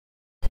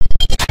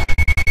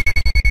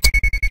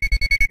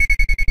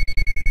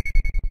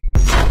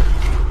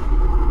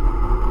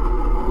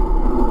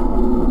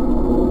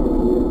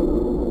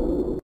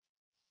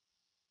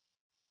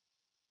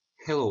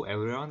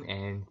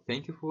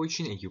Thank you for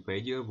watching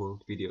Edupedia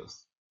World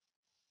videos.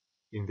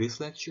 In this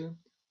lecture,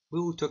 we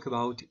will talk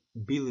about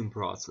billing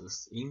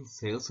process in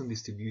Sales and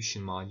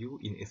Distribution module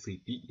in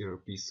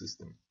SAP-ERP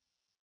system.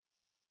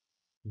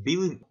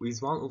 Billing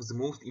is one of the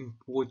most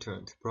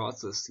important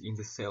processes in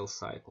the sales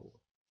cycle.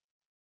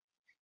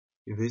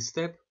 In this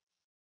step,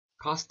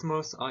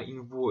 customers are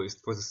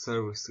invoiced for the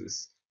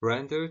services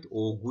rendered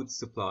or goods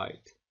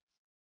supplied.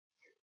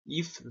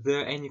 If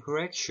there are any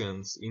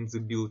corrections in the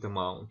billed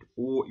amount,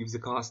 or if the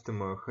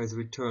customer has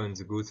returned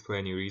the goods for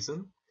any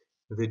reason,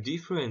 the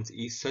difference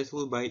is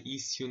settled by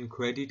issuing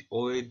credit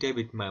or a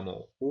debit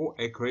memo or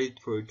a credit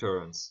for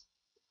returns.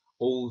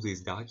 All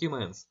these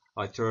documents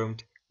are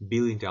termed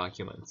billing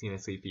documents in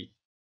SAP.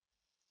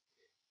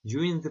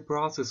 During the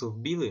process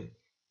of billing,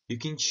 you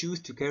can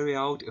choose to carry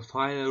out a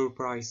final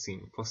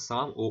repricing for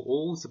some or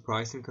all the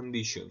pricing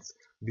conditions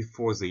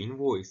before the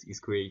invoice is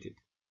created.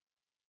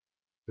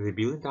 The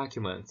billing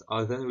documents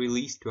are then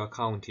released to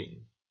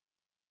accounting.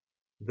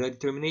 The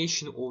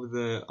determination of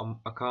the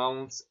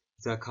accounts,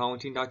 the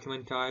accounting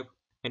document type,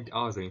 and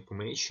other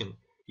information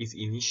is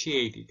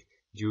initiated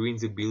during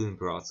the billing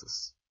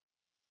process.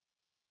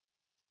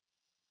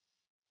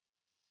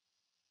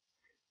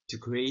 To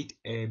create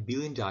a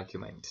billing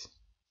document,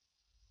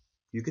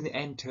 you can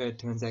enter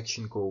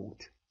transaction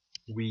code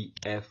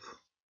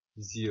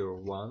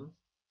VF01,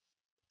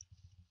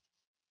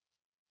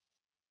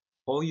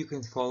 or you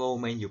can follow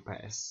menu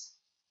paths.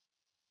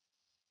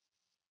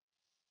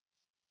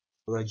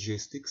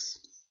 Logistics,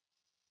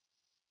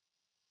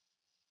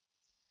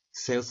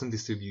 Sales and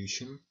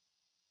Distribution,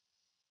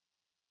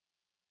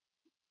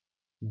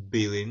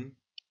 Billing,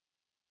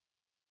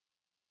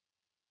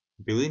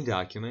 Billing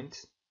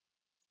Document,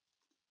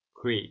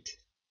 Create,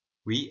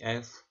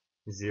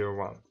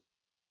 VF01.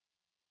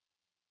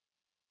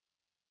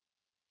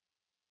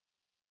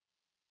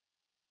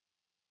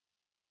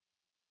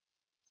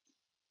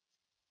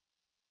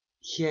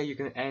 Here you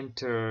can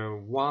enter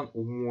one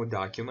or more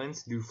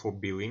documents due for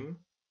billing.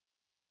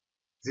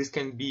 This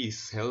can be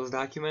sales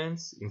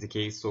documents in the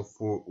case of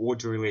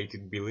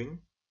order-related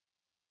billing,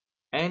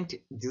 and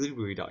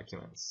delivery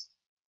documents.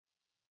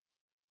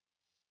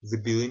 The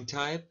billing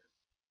type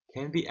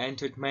can be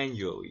entered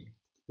manually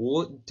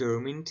or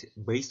determined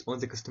based on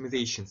the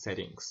customization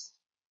settings.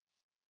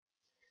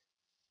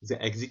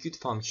 The execute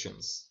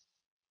functions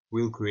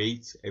will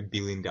create a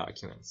billing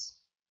documents.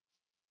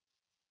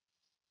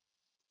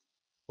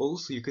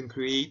 Also, you can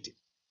create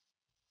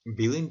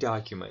billing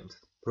document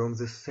from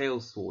the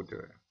sales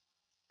order.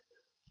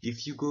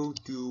 If you go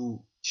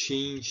to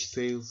change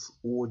sales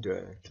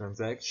order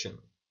transaction,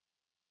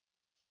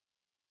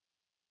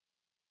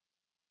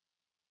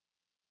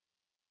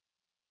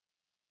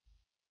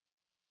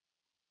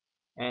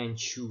 and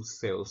choose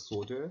sales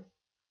order,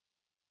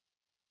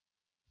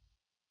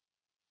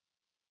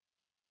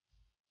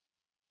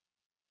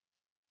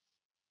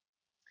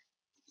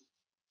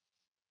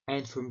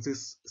 and from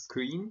this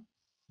screen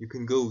you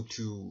can go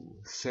to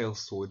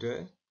sales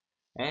order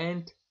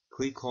and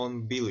click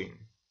on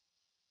billing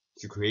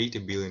to create a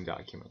billing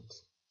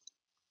document.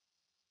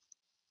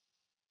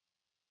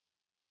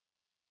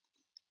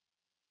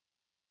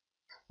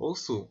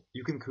 Also,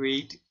 you can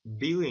create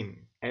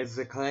billing as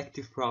a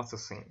collective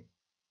processing.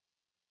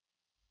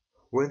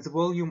 When the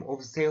volume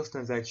of sales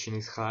transaction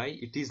is high,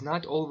 it is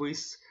not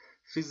always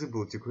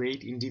feasible to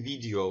create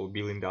individual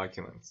billing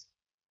documents.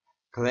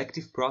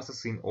 Collective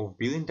processing of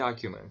billing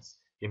documents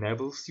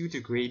enables you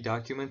to create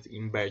documents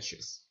in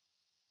batches.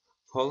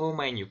 Follow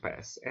menu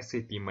paths: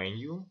 SAP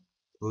menu,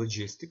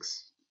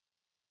 Logistics,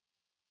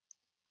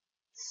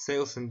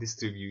 Sales and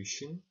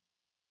Distribution,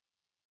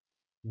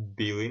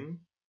 Billing,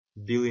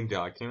 Billing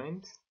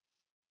Document,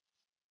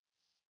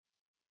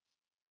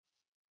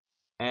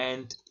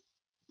 and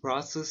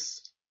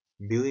Process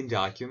Billing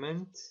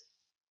Document,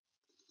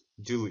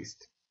 Do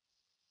List.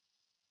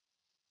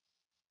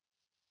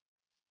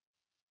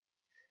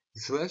 The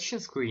selection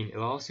screen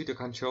allows you to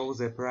control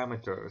the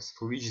parameters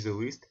for which the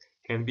list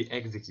can be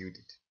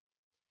executed.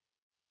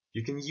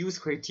 You can use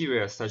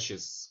criteria such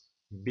as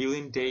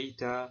billing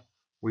data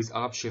with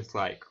options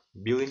like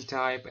billing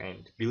type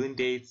and billing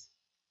dates,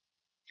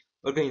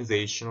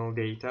 organizational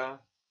data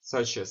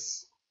such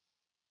as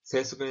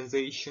sales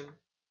organization,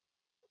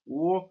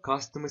 or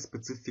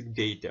customer-specific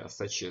data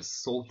such as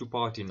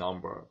sold-to-party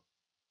number.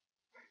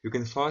 You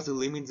can further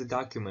limit the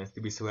documents to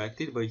be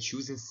selected by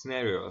choosing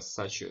scenarios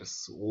such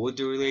as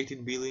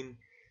order-related billing,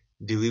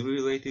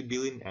 delivery-related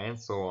billing, and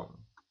so on.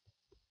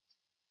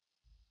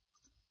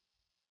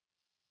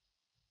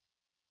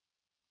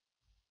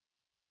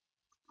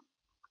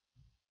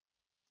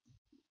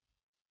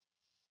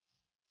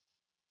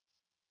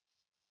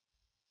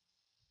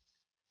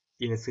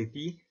 In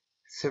SAP,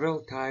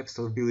 several types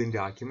of billing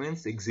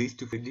documents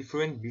exist for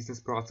different business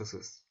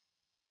processes.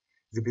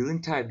 The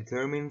billing type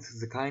determines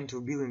the kind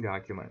of billing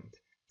document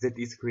that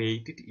is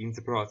created in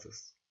the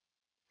process.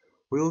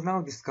 We will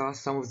now discuss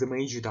some of the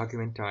major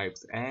document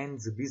types and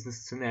the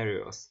business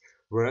scenarios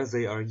where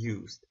they are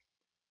used.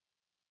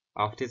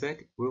 After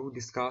that, we will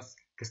discuss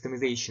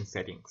customization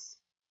settings.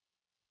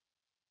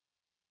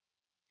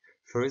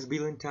 First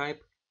billing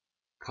type,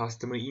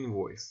 customer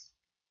invoice.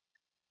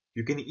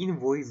 You can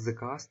invoice the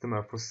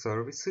customer for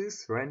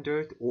services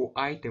rendered or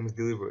items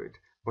delivered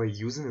by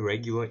using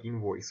regular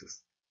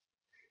invoices.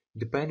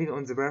 Depending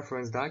on the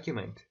reference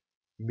document,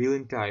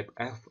 billing type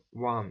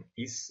F1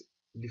 is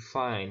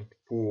defined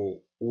for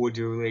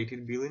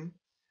order-related billing,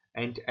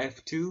 and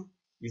F2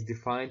 is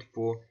defined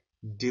for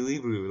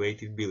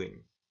delivery-related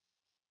billing.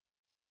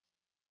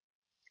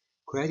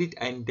 Credit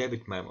and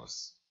debit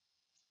memos.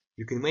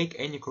 You can make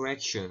any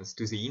corrections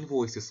to the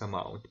invoice's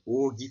amount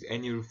or give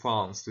any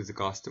refunds to the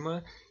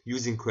customer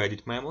using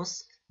credit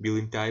memos,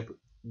 billing type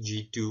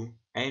G2,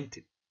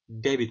 and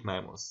debit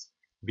memos,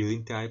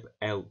 billing type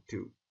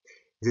L2.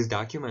 These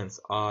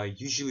documents are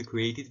usually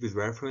created with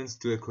reference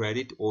to a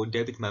credit or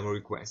debit memo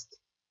request.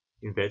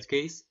 In that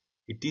case,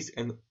 it is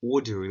an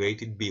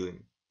order-related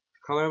billing.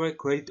 However,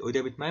 credit or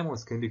debit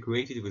memos can be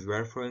created with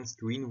reference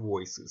to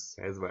invoices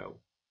as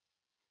well.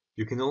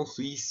 You can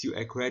also issue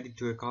a credit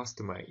to a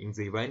customer in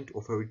the event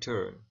of a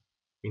return.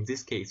 In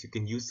this case, you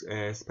can use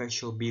a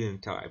special billing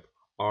type,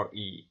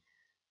 RE.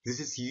 This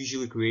is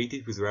usually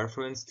created with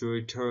reference to a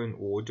return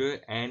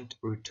order and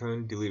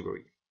return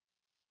delivery.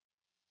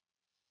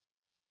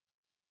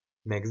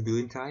 Next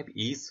billing type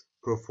is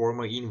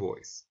Pro-Forma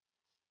Invoice.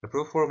 A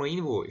Pro-Forma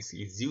Invoice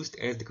is used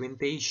as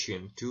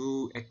documentation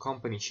to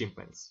accompany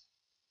shipments.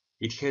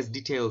 It has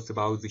details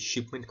about the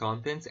shipment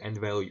contents and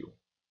value.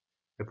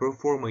 A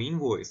Pro-Forma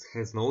Invoice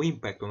has no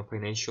impact on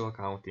financial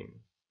accounting.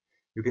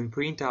 You can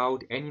print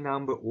out any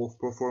number of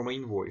Pro-Forma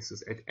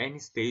Invoices at any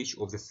stage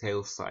of the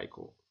sales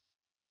cycle.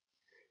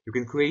 You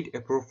can create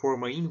a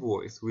Pro-Forma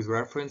Invoice with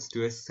reference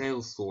to a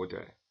sales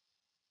order,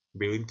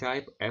 billing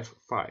type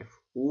F5,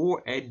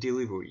 or a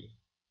delivery,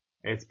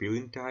 as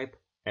billing type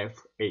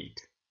F8.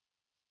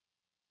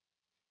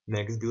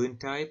 Next billing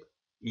type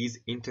is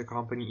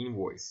Intercompany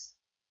Invoice.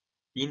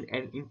 In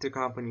an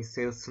intercompany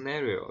sales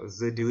scenario,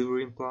 the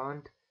delivery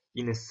plant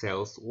in a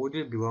sales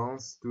order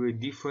belongs to a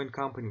different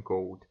company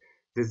code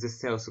than the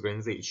sales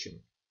organization.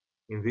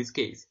 In this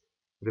case,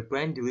 the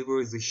plant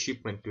delivers the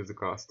shipment to the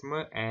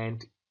customer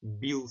and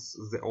bills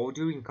the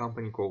order in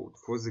company code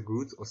for the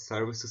goods or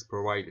services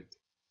provided.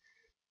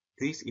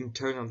 This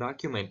internal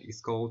document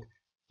is called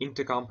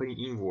Intercompany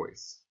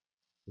Invoice.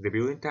 The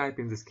billing type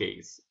in this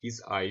case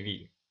is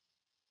IV.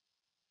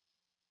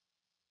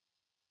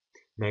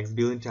 Next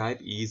billing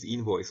type is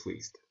Invoice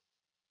List.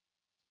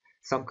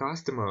 Some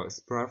customers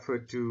prefer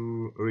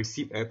to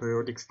receive a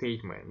periodic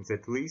statement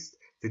that lists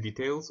the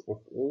details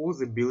of all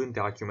the billing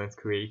documents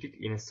created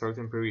in a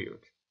certain period.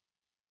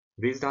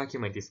 This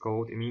document is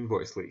called an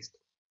invoice list.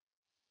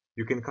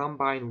 You can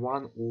combine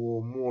one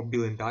or more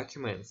billing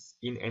documents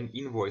in an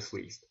invoice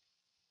list.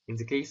 In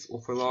the case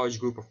of a large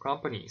group of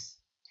companies,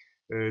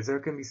 there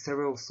can be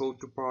several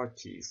sold to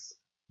parties,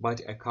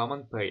 but a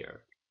common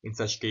payer. In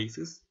such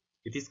cases,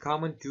 it is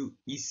common to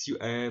issue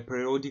a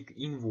periodic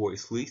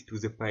invoice list to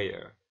the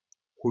payer,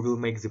 who will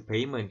make the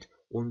payment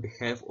on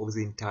behalf of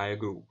the entire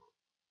group.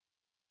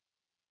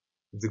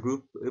 The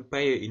group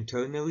payer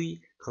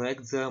internally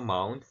collects the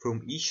amount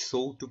from each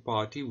sold to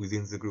party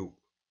within the group.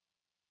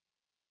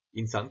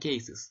 In some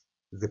cases,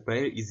 the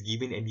payer is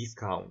given a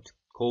discount,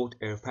 called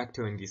a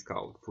factoring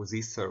discount, for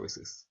these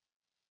services.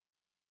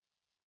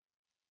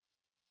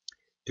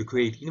 To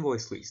create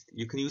invoice list,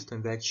 you can use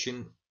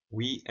transaction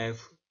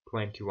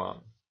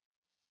VF21.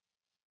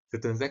 The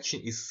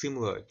transaction is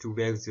similar to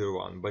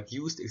VF01 but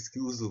used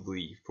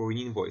exclusively for an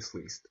invoice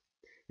list.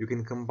 You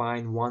can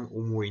combine one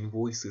or more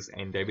invoices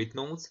and debit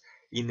notes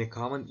in a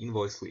common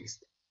invoice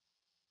list.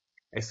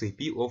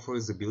 SAP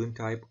offers the billing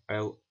type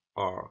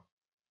LR.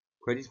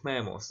 Credit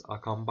memos are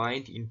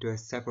combined into a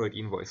separate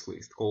invoice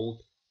list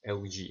called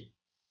LG.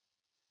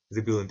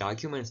 The billing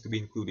documents to be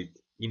included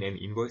in an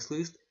invoice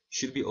list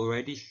should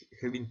already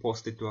have been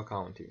posted to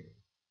accounting.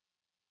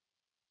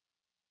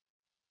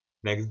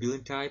 Next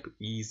billing type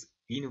is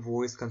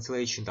Invoice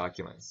Cancellation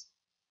documents.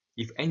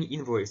 If any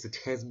invoice that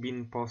has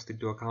been posted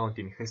to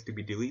accounting has to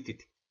be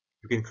deleted,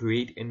 you can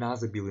create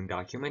another billing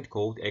document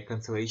called a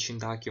cancellation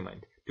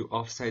document to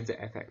offset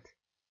the effect.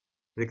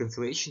 The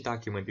cancellation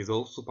document is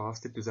also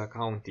posted to the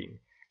accounting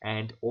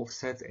and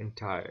offsets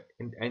entire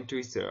and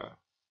entries there.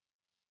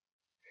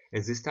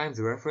 At this time,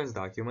 the reference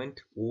document,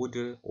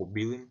 order, or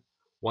billing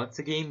once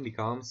again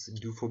becomes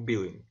due for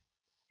billing.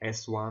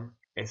 S1,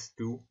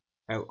 S2,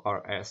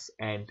 LRS,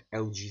 and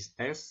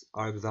LGS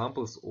are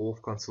examples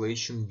of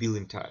cancellation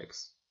billing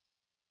types.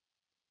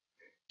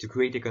 To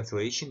create a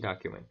cancellation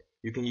document,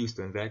 you can use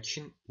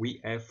transaction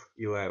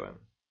VF11.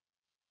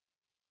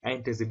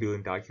 Enter the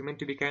billing document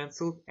to be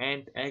cancelled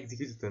and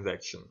execute the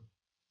transaction.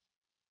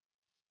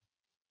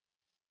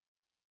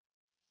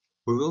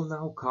 We will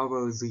now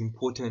cover the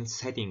important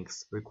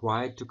settings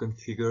required to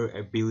configure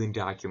a billing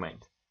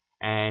document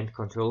and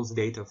control the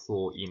data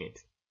flow in it.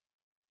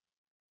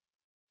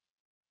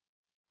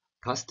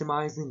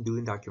 Customizing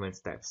billing document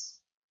steps.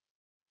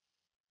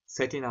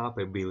 Setting up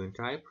a billing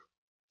type.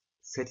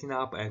 Setting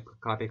up a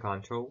copy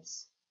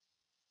controls.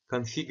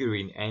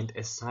 Configuring and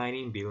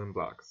assigning billing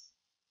blocks.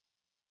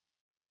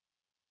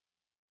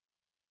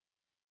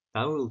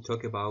 Now we will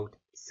talk about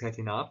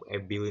setting up a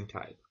billing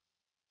type.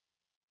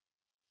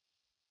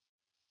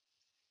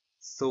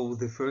 So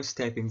the first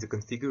step in the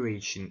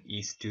configuration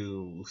is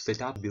to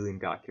set up billing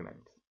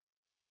document.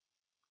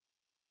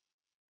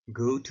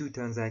 Go to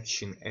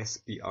transaction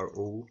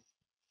SPRO,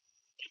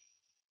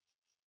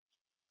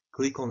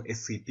 click on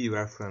SAP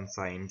reference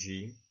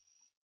ING,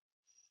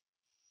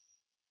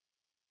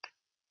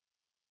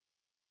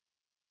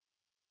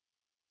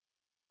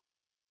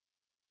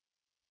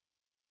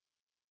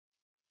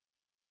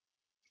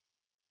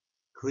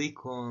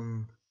 click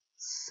on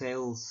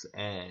Sales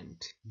and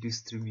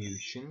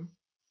Distribution,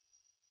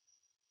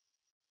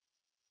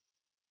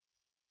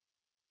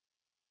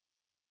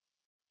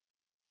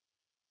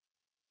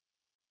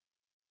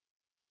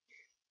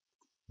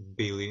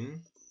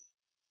 Billing,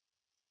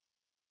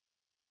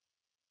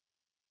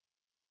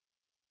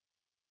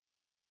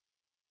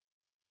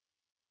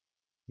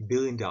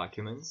 Billing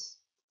Documents,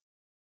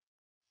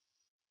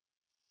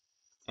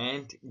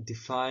 and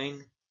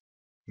define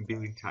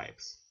billing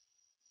types.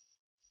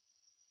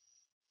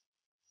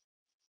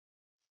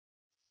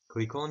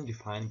 Click on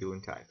Define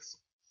Billing Types.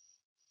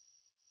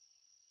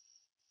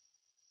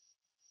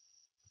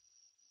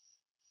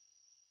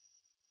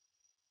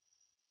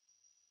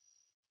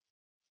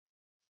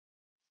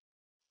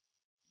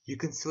 You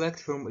can select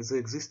from the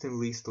existing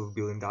list of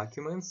billing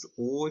documents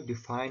or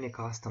define a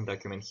custom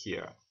document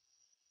here.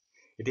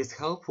 It is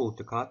helpful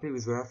to copy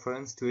with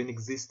reference to an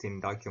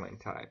existing document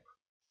type.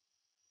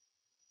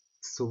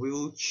 So we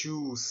will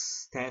choose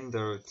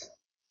standard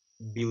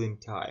billing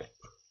type,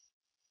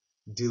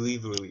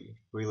 delivery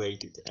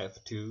related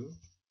F2,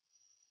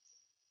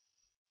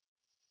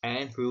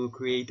 and we will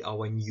create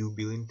our new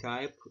billing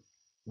type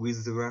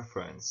with the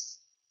reference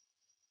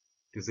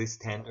to the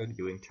standard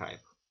billing type.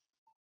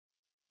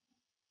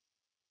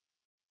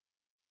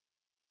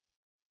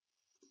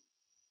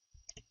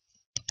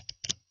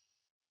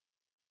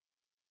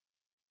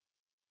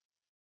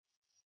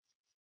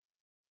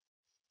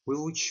 We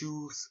will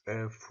choose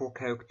a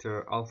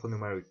 4-character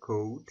alphanumeric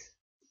code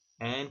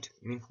and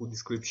meaningful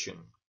description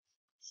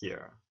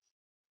here.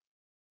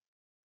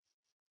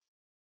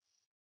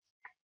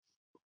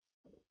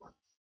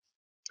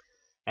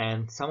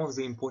 And some of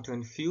the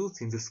important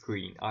fields in the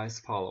screen are as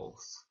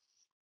follows.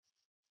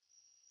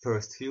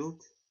 First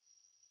field,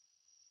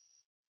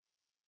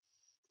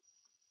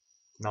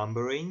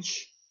 number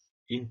range,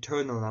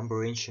 internal number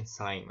range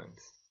assignment.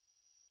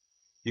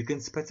 You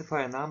can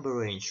specify a number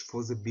range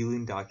for the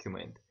billing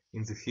document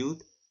in the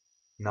field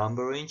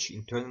number range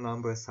internal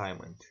number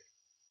assignment.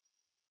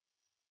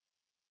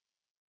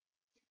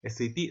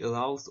 SAP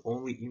allows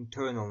only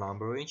internal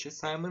number range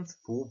assignments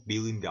for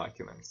billing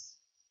documents.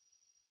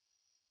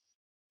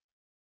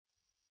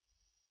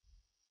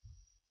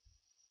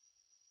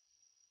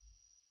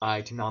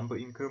 Item number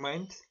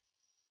increment.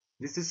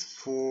 This is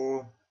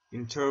for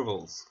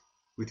intervals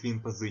between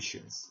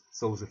positions.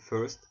 So the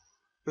first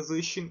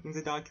position in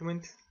the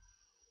document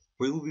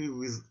will be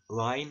with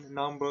line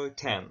number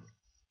 10,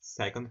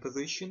 second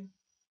position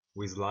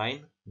with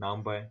line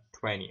number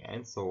 20,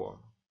 and so on.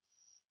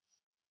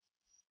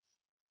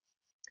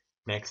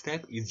 Next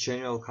step is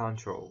general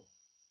control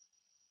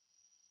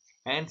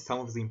and some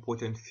of the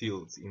important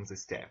fields in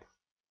this step.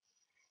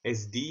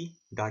 SD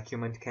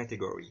document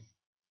category.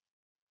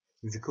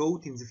 The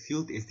code in the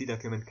field SD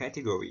document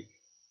category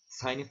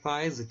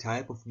signifies the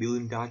type of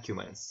billing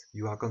documents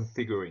you are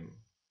configuring.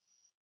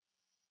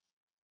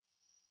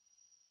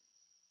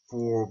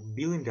 For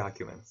billing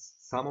documents,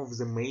 some of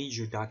the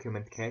major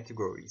document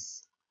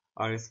categories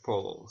are as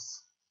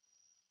follows.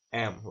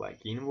 M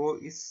like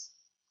invoice,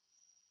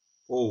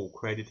 O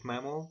credit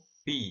memo,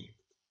 P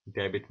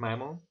debit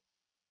memo,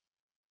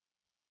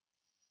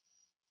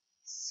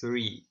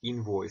 3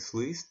 invoice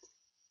list,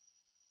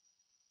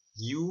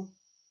 U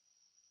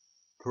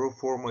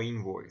Pro-Forma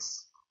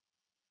invoice.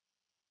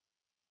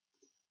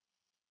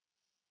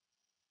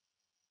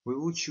 We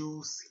will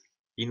choose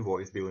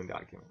invoice billing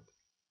document.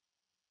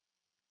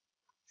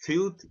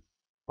 Field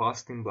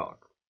passed in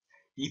block.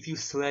 If you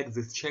select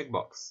this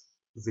checkbox,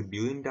 the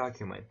billing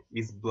document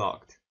is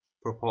blocked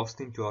for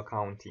posting to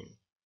accounting.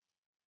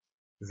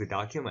 The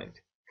document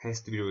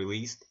has to be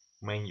released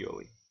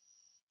manually.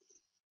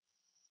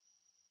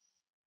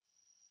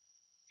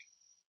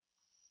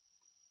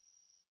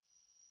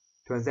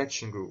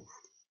 Transaction group.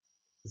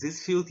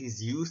 This field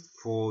is used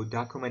for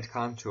document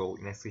control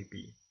in SAP.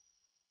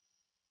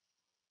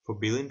 For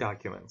billing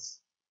documents,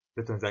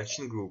 the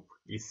transaction group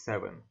is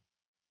 7.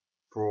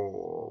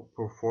 For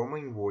Pro-Forma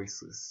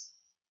invoices,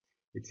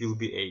 it will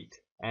be 8,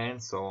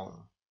 and so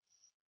on.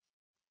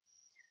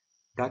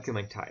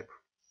 Document type.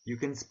 You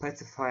can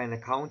specify an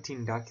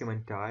accounting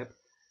document type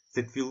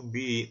that will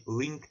be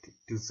linked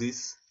to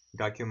this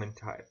document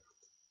type.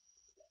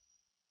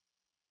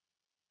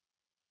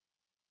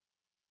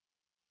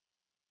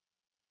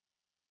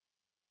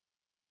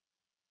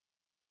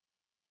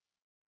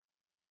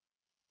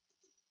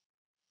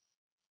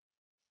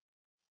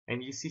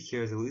 And you see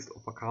here the list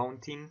of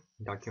accounting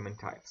document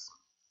types.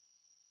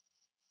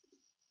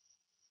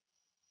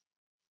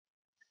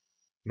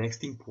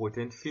 Next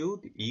important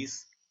field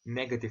is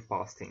negative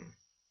posting.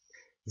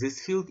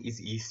 This field is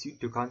issued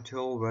to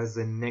control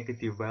whether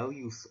negative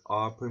values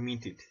are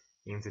permitted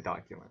in the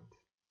document.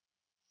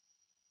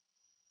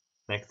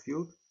 Next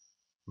field,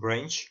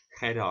 branch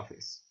head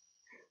office.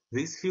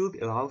 This field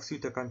allows you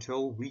to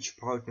control which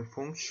partner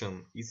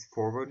function is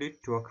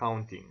forwarded to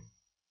accounting,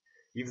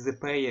 if the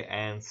payer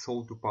and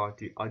sold-to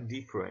party are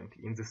different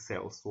in the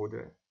sales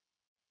order.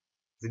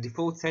 The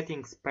default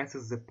settings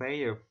passes the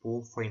payer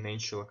for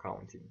financial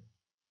accounting.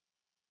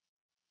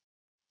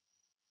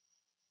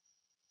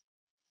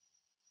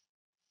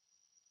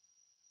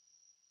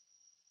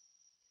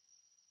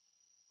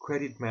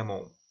 Credit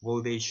memo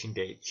validation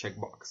date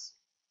checkbox.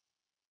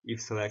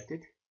 If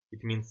selected,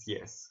 it means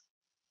yes.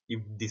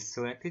 If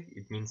deselected,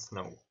 it means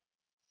no.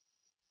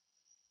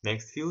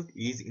 Next field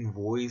is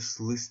invoice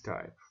list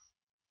type.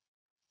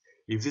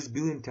 If this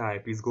billing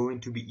type is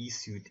going to be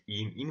issued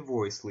in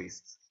invoice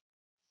lists,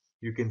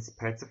 you can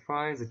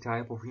specify the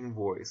type of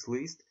invoice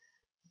list,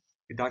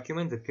 a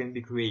document that can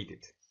be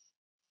created.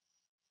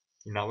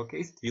 In our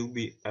case, it will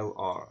be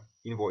LR,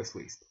 invoice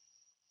list.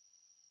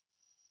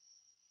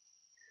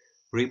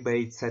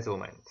 Rebate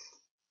settlement.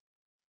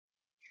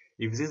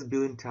 If this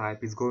billing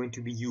type is going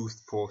to be used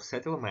for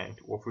settlement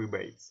of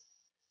rebates,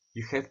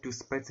 you have to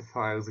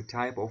specify the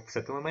type of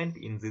settlement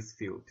in this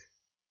field.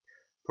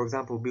 For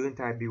example, billing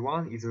type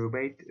B1 is a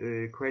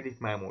rebate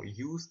credit memo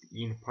used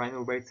in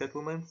final rebate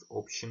settlements,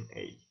 option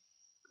A.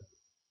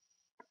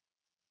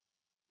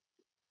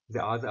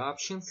 The other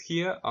options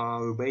here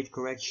are rebate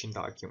correction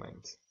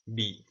document,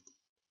 B,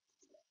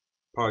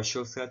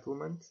 partial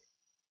settlement,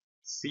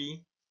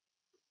 C,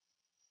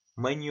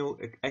 manual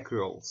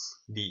accruals,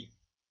 D.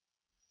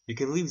 You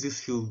can leave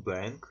this field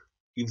blank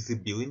if the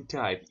billing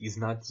type is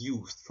not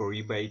used for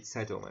rebate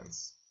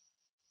settlements.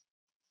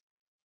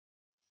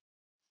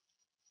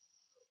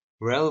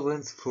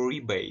 Relevance for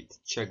rebate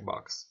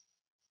checkbox.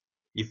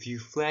 If you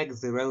flag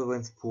the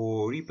relevance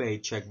for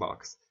rebate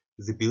checkbox,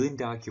 the billing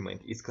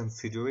document is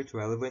considered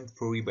relevant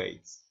for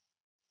rebates.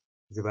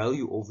 The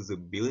value of the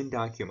billing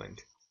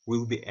document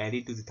will be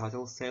added to the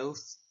total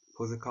sales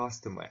for the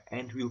customer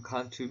and will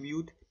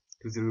contribute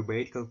to the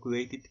rebate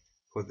calculated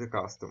for the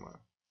customer.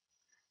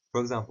 For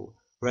example,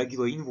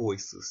 regular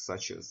invoices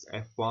such as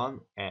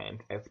F1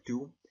 and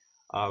F2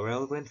 are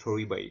relevant for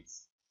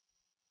rebates,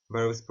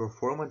 whereas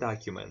Pro-Forma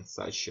documents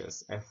such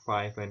as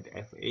F5 and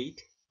F8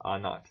 are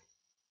not.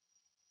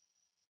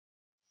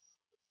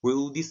 We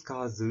will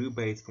discuss the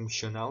rebate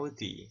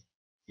functionality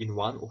in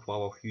one of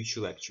our future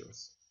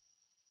lectures.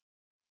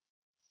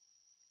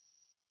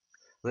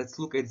 Let's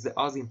look at the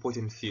other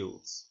important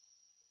fields.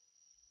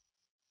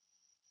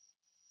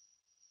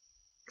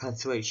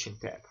 Cancellation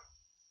tab.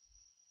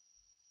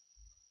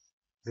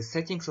 The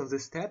settings on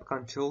this tab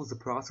control the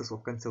process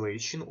of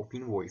cancellation of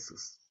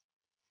invoices.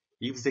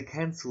 If the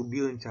Cancel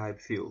Billing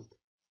Type field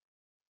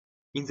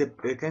in the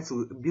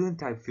Cancel Billing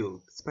Type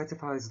field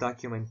specifies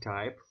document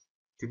type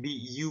to be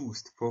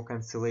used for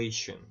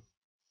cancellation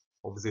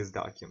of this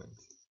document.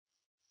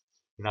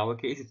 In our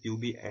case, it will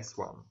be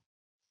S1.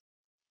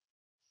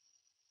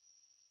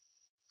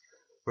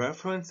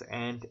 Reference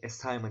and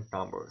assignment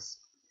numbers.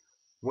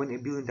 When a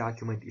billing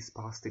document is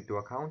passed to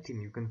accounting,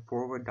 you can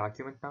forward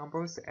document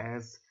numbers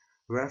as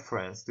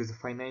reference to the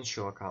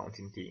financial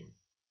accounting team.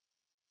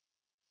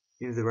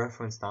 In the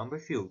reference number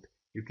field,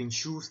 you can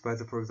choose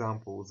whether, for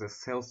example, the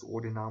sales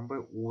order number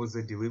or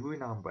the delivery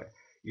number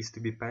is to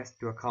be passed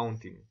to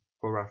accounting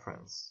for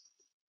reference.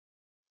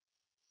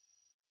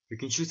 You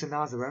can choose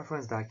another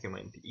reference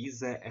document in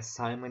the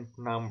assignment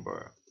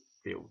number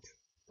field.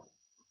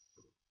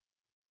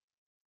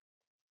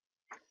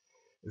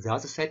 The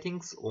other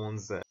settings on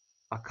the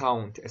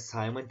Account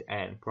Assignment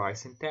and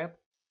Pricing tab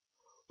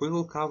we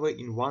will cover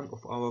in one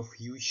of our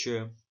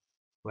future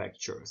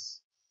lectures.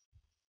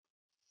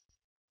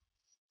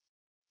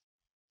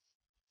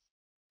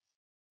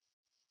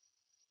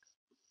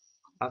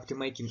 After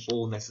making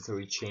all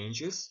necessary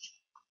changes,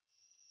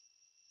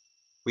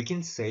 we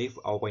can save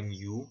our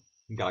new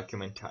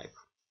document type.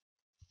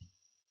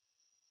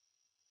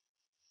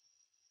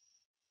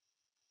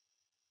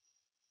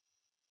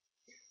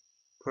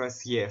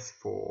 Press yes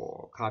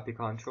for copy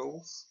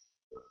controls.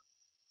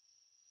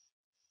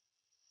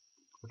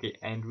 Okay,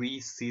 and we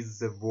see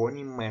the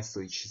warning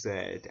message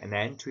that an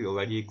entry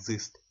already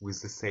exists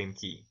with the same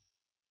key.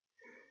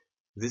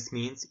 This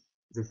means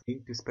we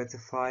need to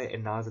specify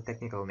another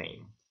technical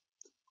name.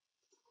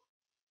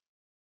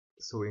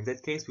 So in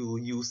that case, we will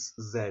use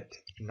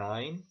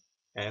Z9F2.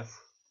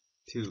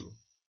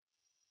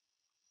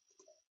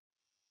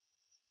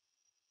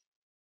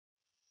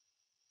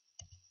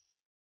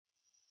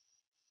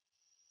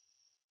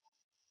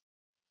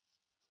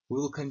 We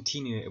will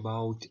continue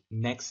about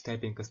next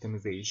step in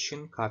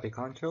customization, copy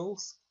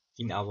controls,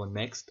 in our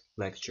next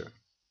lecture.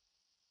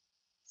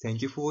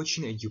 Thank you for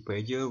watching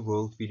Edupedia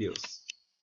World videos.